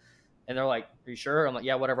it. And they're like, are you sure? I'm like,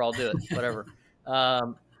 yeah, whatever. I'll do it. Whatever.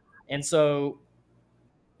 And so,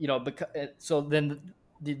 so then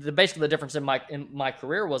the basically the difference in my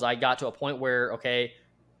career was I got to a point where, okay,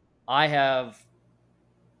 I have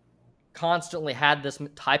constantly had this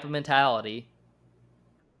type of mentality,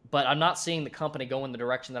 but I'm not seeing the company go in the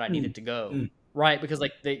direction that I needed to go. Right. Because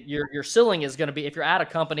like your ceiling is going to be, if you're at a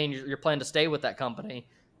company and you're planning to stay with that company,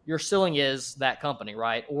 your ceiling is that company,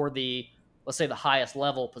 right? Or let's say the highest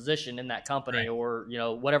level position in that company, right. Or,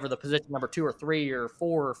 whatever the position number 2 or 3 or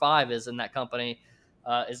 4 or 5 is in that company,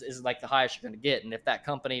 is like the highest you're going to get. And if that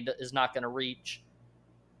company is not going to reach,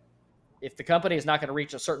 if the company is not going to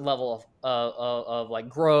reach a certain level of like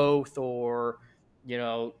growth or,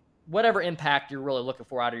 whatever impact you're really looking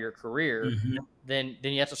for out of your career, then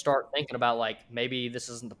you have to start thinking about like, maybe this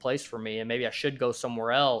isn't the place for me and maybe I should go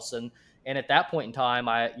somewhere else. And at that point in time,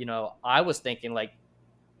 I was thinking like,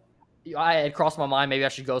 I had crossed my mind, maybe I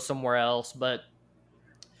should go somewhere else. But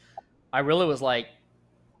I really was like,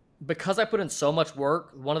 because I put in so much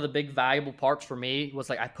work, one of the big valuable parts for me was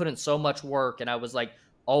like, I put in so much work and I was like,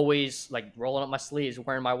 always like rolling up my sleeves,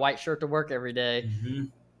 wearing my white shirt to work every day.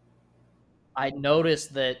 I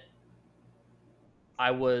noticed that I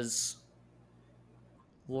was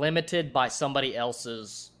limited by somebody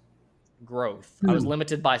else's growth. I was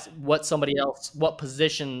limited by what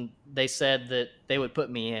position they said that they would put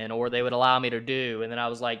me in or they would allow me to do. And then I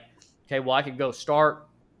was like, okay, well, I could go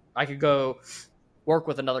work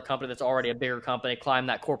with another company that's already a bigger company, climb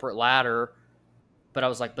that corporate ladder. But I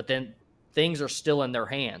was like, but then things are still in their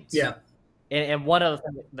hands. Yeah. And one of the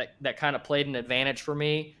things that kind of played an advantage for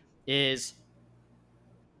me is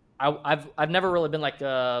I've never really been like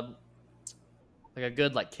a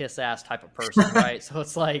good like kiss ass type of person, right? So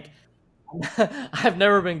it's like I've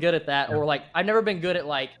never been good at that, or like I've never been good at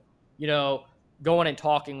like, you know, going and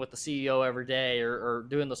talking with the CEO every day or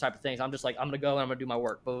doing those type of things. I'm just like, I'm gonna go and I'm gonna do my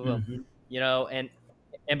work, boom, boom, boom. You know, and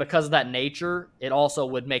because of that nature, it also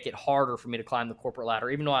would make it harder for me to climb the corporate ladder.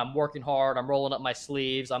 Even though I'm working hard, I'm rolling up my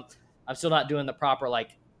sleeves, I'm still not doing the proper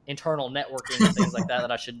like internal networking and things like that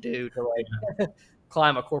I should do to like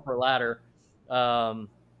climb a corporate ladder. So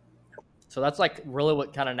that's like really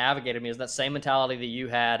what kind of navigated me, is that same mentality that you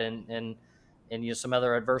had, and you know, some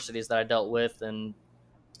other adversities that I dealt with, and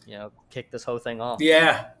you know, kick this whole thing off.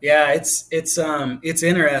 Yeah. It's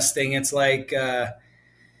interesting. It's like,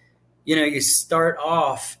 you know, you start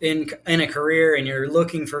off in a career and you're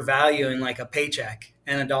looking for value in like a paycheck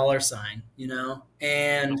and a dollar sign, you know,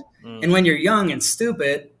 and when you're young and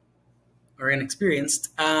stupid or inexperienced,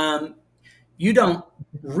 you don't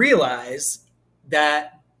realize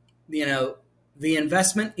that, you know, the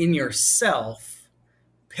investment in yourself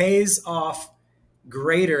pays off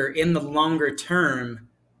greater in the longer term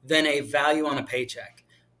than a value on a paycheck.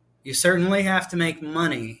 You certainly have to make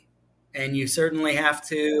money, and you certainly have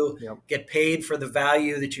to get paid for the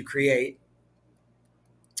value that you create.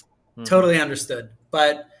 Totally understood.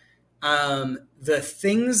 But the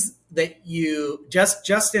things that you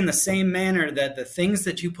just in the same manner that the things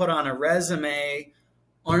that you put on a resume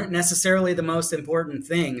aren't necessarily the most important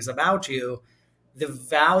things about you, the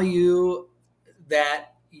value that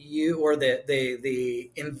you, or the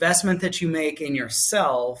investment that you make in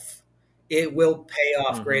yourself, it will pay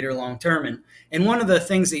off greater long term. And one of the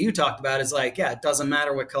things that you talked about is like, yeah, it doesn't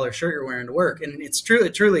matter what color shirt you're wearing to work. And it's true.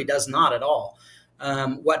 It truly does not at all.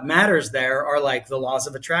 What matters there are like the laws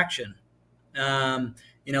of attraction,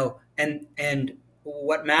 you know, and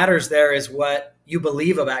what matters there is what you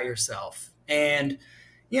believe about yourself. And,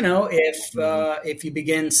 you know, if you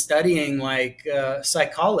begin studying like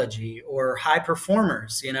psychology or high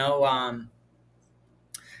performers, you know,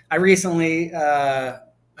 I recently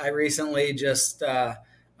just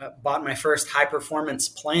bought my first high performance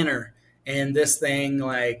planner, and this thing,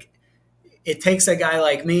 like, it takes a guy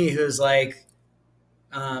like me who's like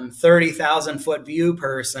 30,000 foot view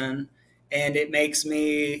person, and it makes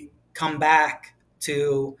me come back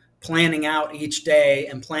to planning out each day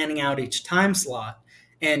and planning out each time slot.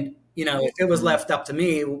 And, you know, if it was left up to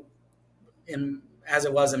me, as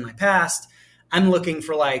it was in my past, I'm looking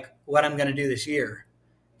for like what I'm going to do this year.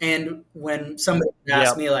 And when somebody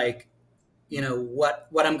asks me like, you know, what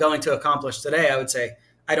I'm going to accomplish today, I would say,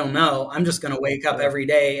 I don't know. I'm just going to wake up every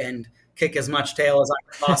day and kick as much tail as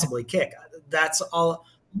I can possibly kick. That's all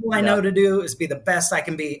I know to do, is be the best I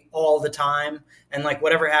can be all the time. And like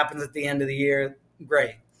whatever happens at the end of the year,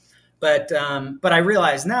 great. But I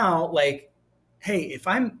realize now, like, hey, if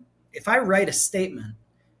I write a statement,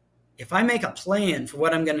 if I make a plan for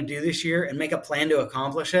what I'm going to do this year and make a plan to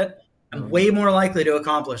accomplish it, I'm way more likely to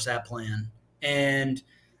accomplish that plan. And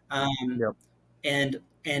and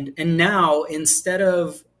now instead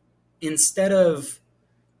of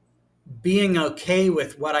being okay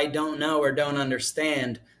with what I don't know or don't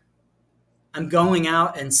understand, I'm going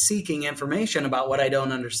out and seeking information about what I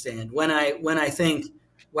don't understand. When I think,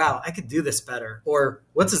 wow, I could do this better, or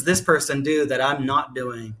what does this person do that I'm not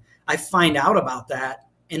doing? I find out about that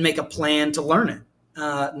and make a plan to learn it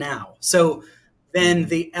now. So then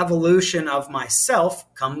the evolution of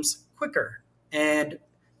myself comes quicker, and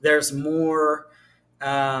there's more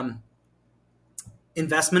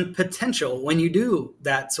investment potential when you do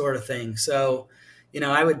that sort of thing. So, you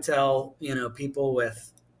know, I would tell, you know, people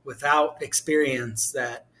without experience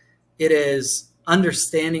that it is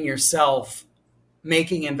understanding yourself,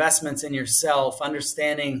 making investments in yourself,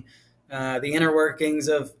 understanding the inner workings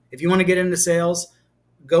of, if you want to get into sales,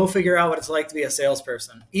 go figure out what it's like to be a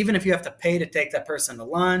salesperson. Even if you have to pay to take that person to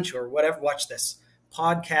lunch or whatever, watch this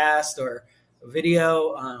podcast or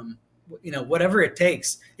video, you know, whatever it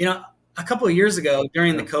takes. You know, a couple of years ago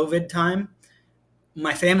during the COVID time,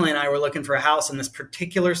 my family and I were looking for a house in this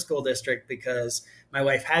particular school district because my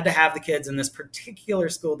wife had to have the kids in this particular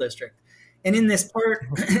school district. And in this part,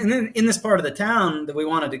 in this part of the town that we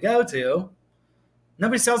wanted to go to,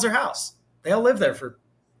 nobody sells their house. They all live there for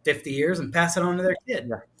 50 years and pass it on to their kid.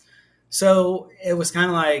 Yeah. So it was kind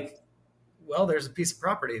of like, well, there's a piece of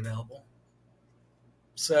property available.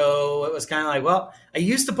 So it was kind of like, well, I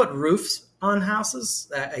used to put roofs on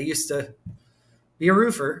houses. I used to be a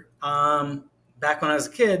roofer back when I was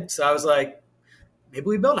a kid. So I was like, maybe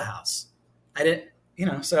we build a house. I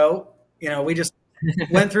didn't, so, we just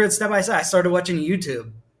went through it step by step. I started watching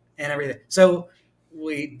YouTube and everything. So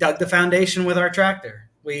we dug the foundation with our tractor.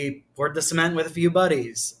 We poured the cement with a few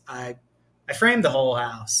buddies. I framed the whole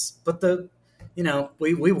house, but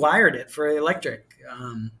we wired it for electric.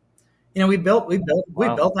 We Wow. built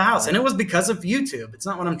the house, Wow. and it was because of YouTube. It's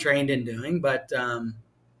not what I'm trained in doing, but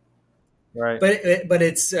Right.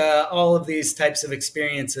 it's all of these types of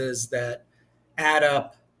experiences that add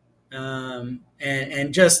up,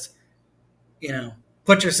 and just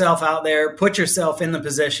put yourself out there, put yourself in the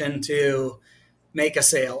position to make a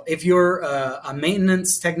sale. If you're a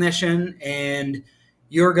maintenance technician and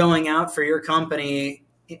you're going out for your company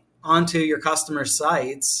onto your customer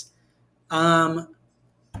sites,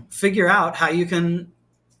 figure out how you can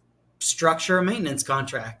structure a maintenance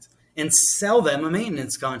contract and sell them a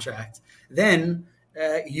maintenance contract. Then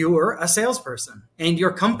you're a salesperson, and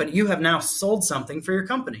your company, you have now sold something for your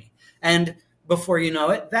company. And before you know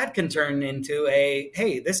it, that can turn into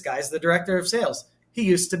hey, this guy's the director of sales. He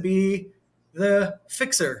used to be the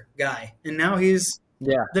fixer guy, and now he's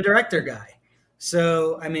Yeah. the director guy.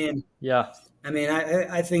 So, Yeah.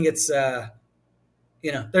 I think it's,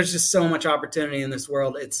 there's just so much opportunity in this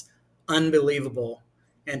world. It's unbelievable.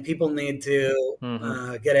 And people need to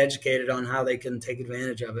Hmm. get educated on how they can take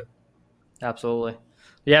advantage of it. Absolutely.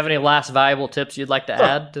 Do you have any last valuable tips you'd like to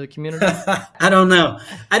add to the community? I don't know.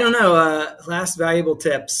 Last valuable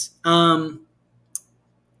tips.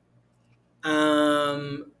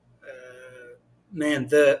 Man,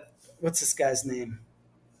 what's this guy's name?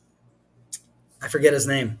 I forget his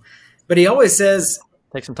name, but he always says,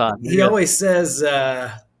 Take some time. he You're good. always says,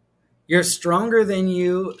 you're stronger than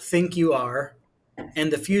you think you are,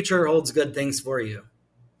 and the future holds good things for you.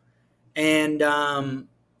 And,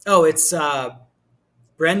 it's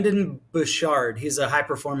Brendan Bouchard. He's a high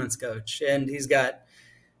performance coach, and he's got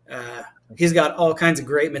all kinds of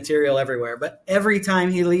great material everywhere. But every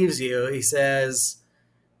time he leaves you, he says,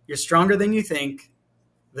 "You're stronger than you think.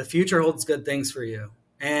 The future holds good things for you."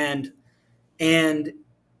 And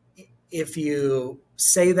if you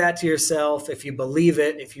say that to yourself, if you believe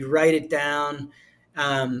it, if you write it down,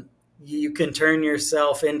 you can turn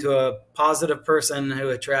yourself into a positive person who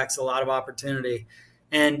attracts a lot of opportunity.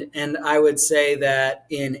 And I would say that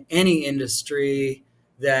in any industry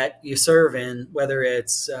that you serve in, whether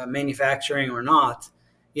it's manufacturing or not,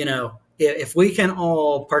 if we can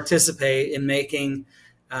all participate in making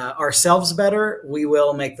ourselves better, we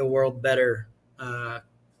will make the world better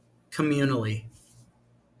communally.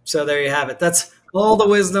 So there you have it. That's all the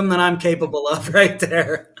wisdom that I'm capable of right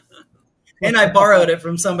there. And I borrowed it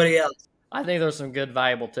from somebody else. I think there's some good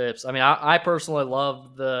valuable tips. I mean, I personally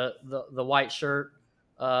love the white shirt,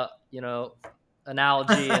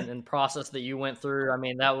 analogy and process that you went through. I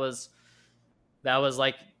mean, that was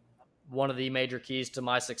like one of the major keys to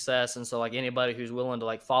my success. And so, like, anybody who's willing to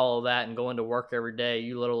like follow that and go into work every day,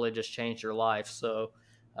 you literally just changed your life. So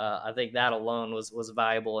I think that alone was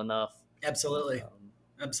valuable enough. Absolutely.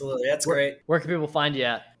 Absolutely. That's Where, great. where can people find you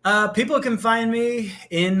at? People can find me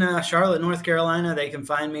in Charlotte, North Carolina. They can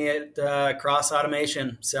find me at Cross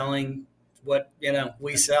Automation, selling what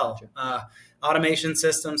we sell: automation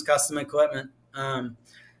systems, custom equipment,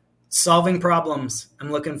 solving problems.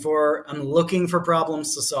 I'm looking for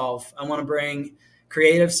problems to solve. I want to bring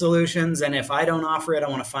creative solutions, and if I don't offer it, I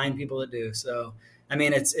want to find people that do. So,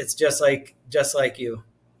 it's just like you.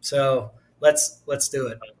 So let's do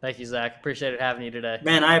it. Thank you, Zach. Appreciate it having you today.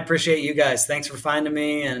 Man, I appreciate you guys. Thanks for finding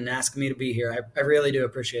me and asking me to be here. I really do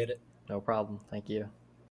appreciate it. No problem. Thank you.